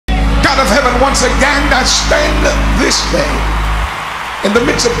God of heaven, once again I stand this day in the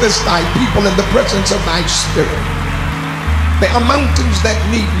midst of this thy people, in the presence of thy spirit. There are mountains that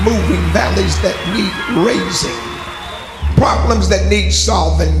need moving, valleys that need raising, problems that need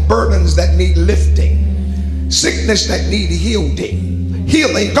solving, burdens that need lifting, sickness that need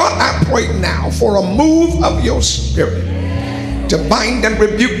healing. God, I pray now for a move of your spirit to bind and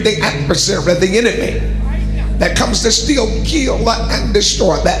rebuke the adversary, the enemy that comes to steal, kill, and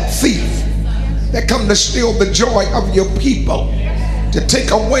destroy, that thief that comes to steal the joy of your people, to take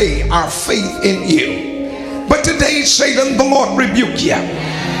away our faith in you. But today, Satan, the Lord rebuke you.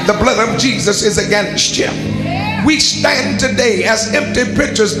 The blood of Jesus is against you. We stand today as empty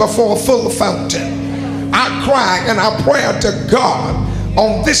pitchers before a full fountain. Our cry and our prayer to God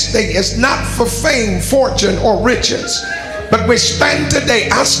on this day is not for fame, fortune, or riches, but we stand today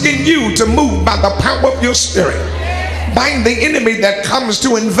asking you to move by the power of your spirit. Bind the enemy that comes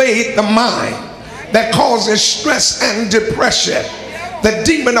to invade the mind, that causes stress and depression. The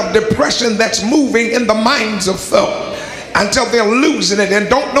demon of depression that's moving in the minds of folk until they're losing it and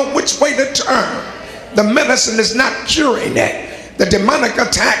don't know which way to turn. The medicine is not curing it. The demonic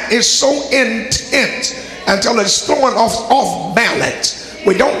attack is so intense until it's throwing off balance.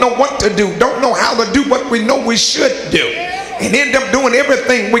 We don't know what to do, don't know how to do what we know we should do, and end up doing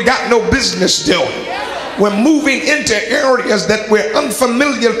everything we got no business doing. We're moving into areas that we're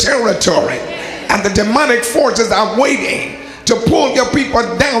unfamiliar territory, and the demonic forces are waiting to pull your people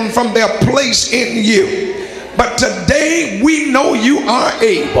down from their place in you. But today we know you are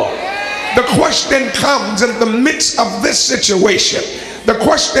able. The question comes in the midst of this situation. The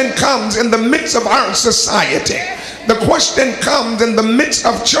question comes in the midst of our society. The question comes in the midst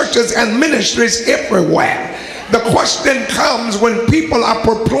of churches and ministries everywhere. The question comes when people are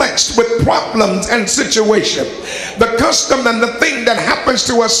perplexed with problems and situations. The custom and the thing that happens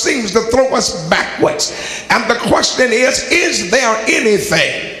to us seems to throw us backwards. And the question is there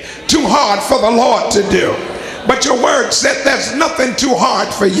anything too hard for the Lord to do? But your word said there's nothing too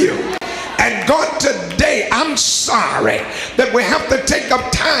hard for you. And God, today I'm sorry that we have to take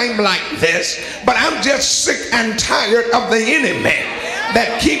up time like this, but I'm just sick and tired of the enemy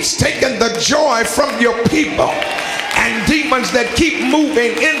that keeps taking the joy from your people, and demons that keep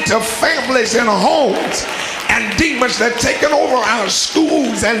moving into families and homes, and demons that taking over our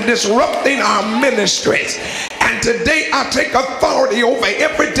schools and disrupting our ministries. And today I take authority over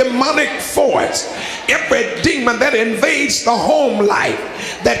every demonic force, every demon that invades the home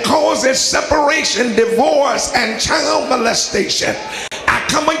life, that causes separation, divorce, and child molestation. I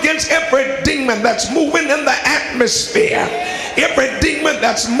come against every demon that's moving in the atmosphere, every demon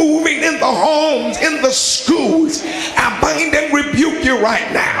that's moving in the homes, in the schools. I bind and rebuke you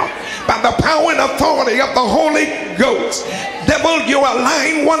right now by the power and authority of the Holy Ghost. Devil, you're a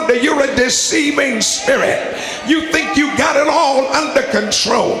lying wonder. You're a deceiving spirit. You think you got it all under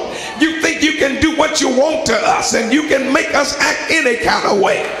control. You think you can do what you want to us and you can make us act any kind of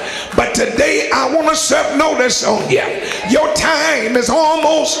way. But today I want to serve notice on you. Your time is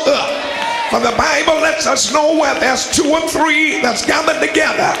almost up. For the Bible lets us know where there's two or three that's gathered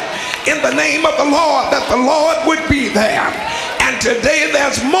together in the name of the Lord, that the Lord would be there. And today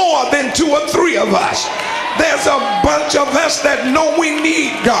there's more than two or three of us. There's a bunch of us that know we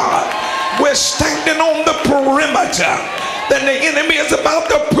need God. We're standing on the perimeter. Then the enemy is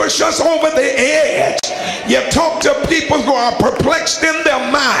about to push us over the edge. You talk to people who are perplexed in their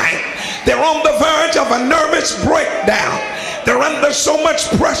mind. They're on the verge of a nervous breakdown. They're under so much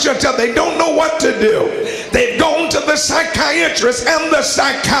pressure till they don't know what to do. They've gone to the psychiatrist and the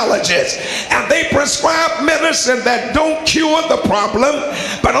psychologist, and they prescribe medicine that don't cure the problem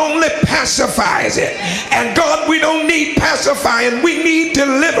but only pacifies it. And God, we don't need pacifying, we need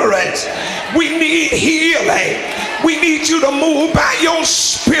deliverance, we need healing. We need you to move by your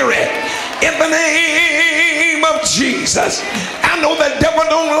spirit in the name of Jesus. I know the devil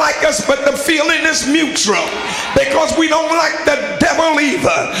don't like us, but the feeling is mutual, because we don't like the devil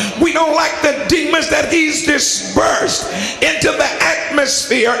either. We don't like the demons that he's dispersed into the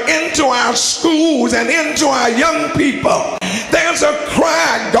atmosphere, into our schools and into our young people. There's a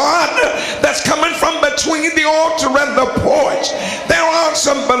cry, God, that's coming from between the altar and the porch. There are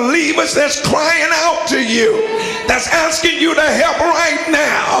some believers that's crying out to you, that's asking you to help right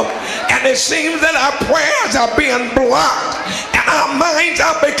now. And it seems that our prayers are being blocked and our minds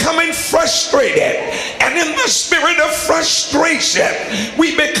are becoming frustrated. And in the spirit of frustration,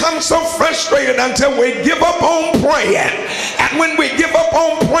 we become become so frustrated until we give up on praying. And when we give up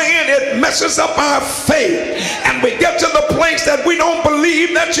on praying, it messes up our faith. And we get to the place that we don't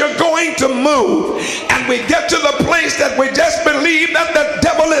believe that you're going to move. And we get to the place that we just believe that the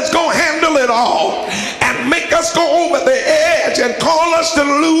devil is going to handle it all and make us go over the edge and call us to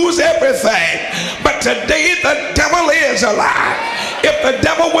lose everything. But today the devil is alive. If the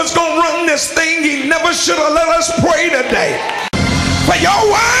devil was going to run this thing, he never should have let us pray today. For your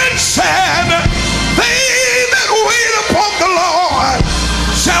word said, they that wait upon the Lord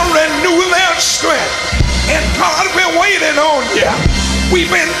shall renew their strength. And God, we're waiting on you. We've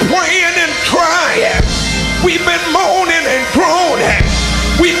been praying and crying. We've been moaning and groaning.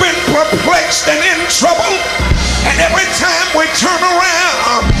 We've been perplexed and in trouble. And every time we turn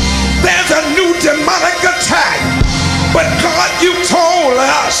around, there's a new demonic attack. But God, you told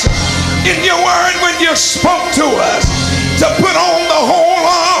us in your word when you spoke to us to put on the whole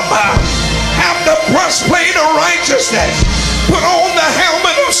armor, have the breastplate of righteousness, put on the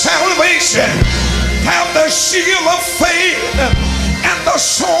helmet of salvation, have the shield of faith, and the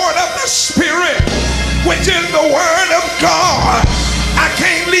sword of the Spirit, which is the word of God. I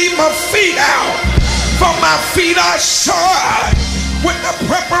can't leave my feet out, for my feet are shod with the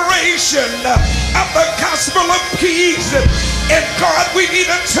preparation of the gospel of peace. And God, we need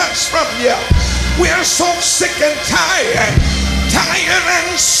a touch from you. We're so sick and tired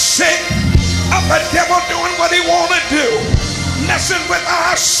and sick of the devil doing what he want to do, messing with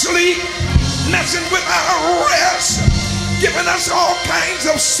our sleep, messing with our rest, giving us all kinds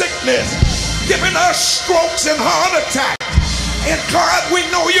of sickness, giving us strokes and heart attacks. And God, we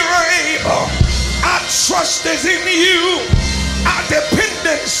know you're able. Our trust is in you. Our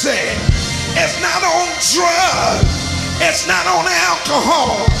dependency is not on drugs, it's not on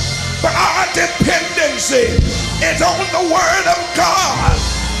alcohol, but our dependency is on the word of God.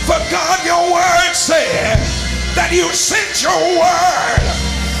 For God, your word said that you sent your word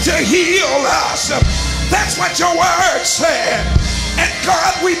to heal us. That's what your word said. And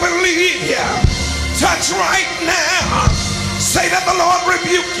God, we believe you. Touch right now. Satan, the Lord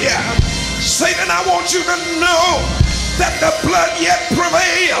rebuke you. Satan, I want you to know that the blood yet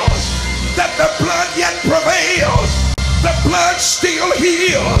prevails. That the blood yet prevails. The blood still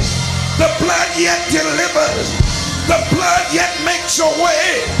heals. The blood yet delivers. The blood yet makes a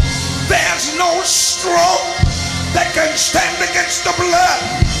way. There's no stroke that can stand against the blood.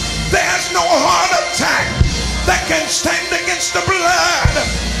 There's no heart attack that can stand against the blood.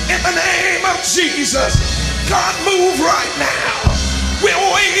 In the name of Jesus, God, move right now. We're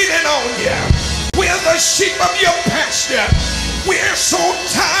waiting on you. We're the sheep of your pasture. We're so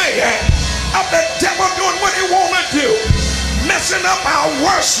tired of the devil doing what he want to do, messing up our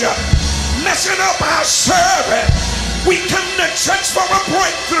worship, messing up our service. We come to church for a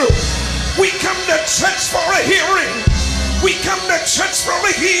breakthrough. We come to church for a hearing. We come to church for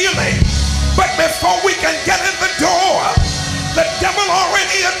a healing. But before we can get in the door, the devil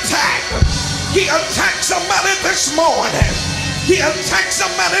already attacked. He attacked somebody this morning. He attacked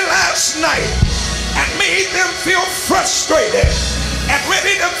somebody last night and made them feel frustrated and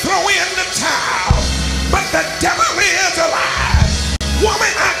ready to throw in the towel. But the devil is alive.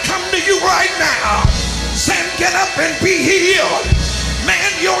 Woman, I come to you right now saying, get up and be healed.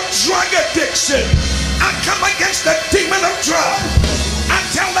 Man, your drug addiction, I come against the demon of drugs. I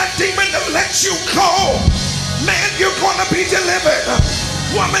tell that demon to let you go. Man, you're going to be delivered.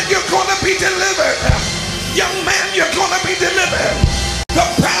 Woman, you're going to be delivered. Young man, you're going to be delivered. The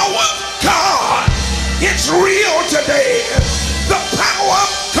power of God, it's real today. The power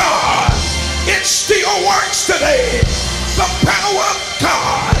of God, it still works today. The power of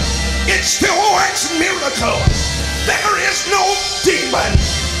God, it still works miracles. There is no demon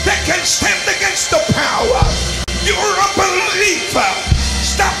that can stand against the power. You're a believer.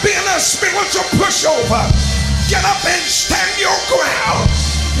 Stop being a spiritual pushover. Get up and stand your ground.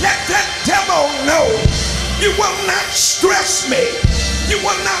 Let that devil know you will not stress me. You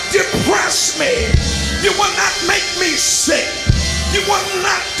will not depress me. You will not make me sick. You will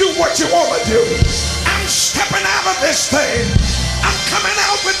not do what you want to do. I'm stepping out of this thing. I'm coming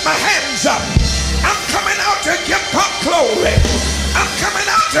out with my hands up. I'm coming out to give God glory. I'm coming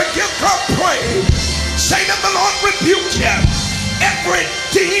out to give God praise. Satan, the Lord rebuke you. Every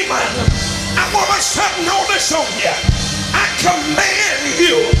demon, I want to start notice on you. I command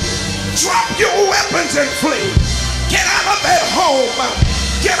you, drop your weapons and flee. Get out of that home.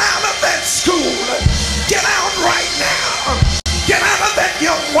 Get out of that school. Get out right now. Get out of that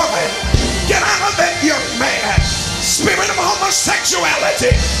young woman. Get out of that young man. Spirit of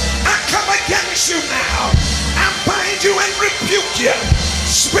homosexuality, I come against you now. I bind you and rebuke you.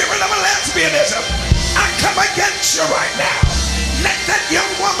 Spirit lesbianism, I come against you right now. Let that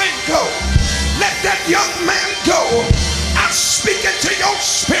young woman go. Let that young man go. I speak into your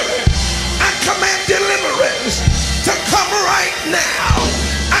spirit. I command deliverance to come right now.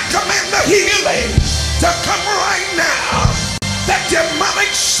 I command the healing to come right now. That demonic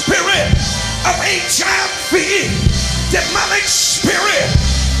spirit of HIV, demonic spirit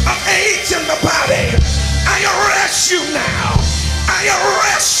of AIDS in the body, I arrest you now. I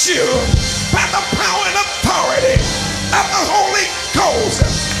arrest you by the power and authority of the Holy Ghost.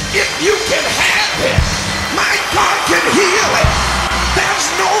 If you can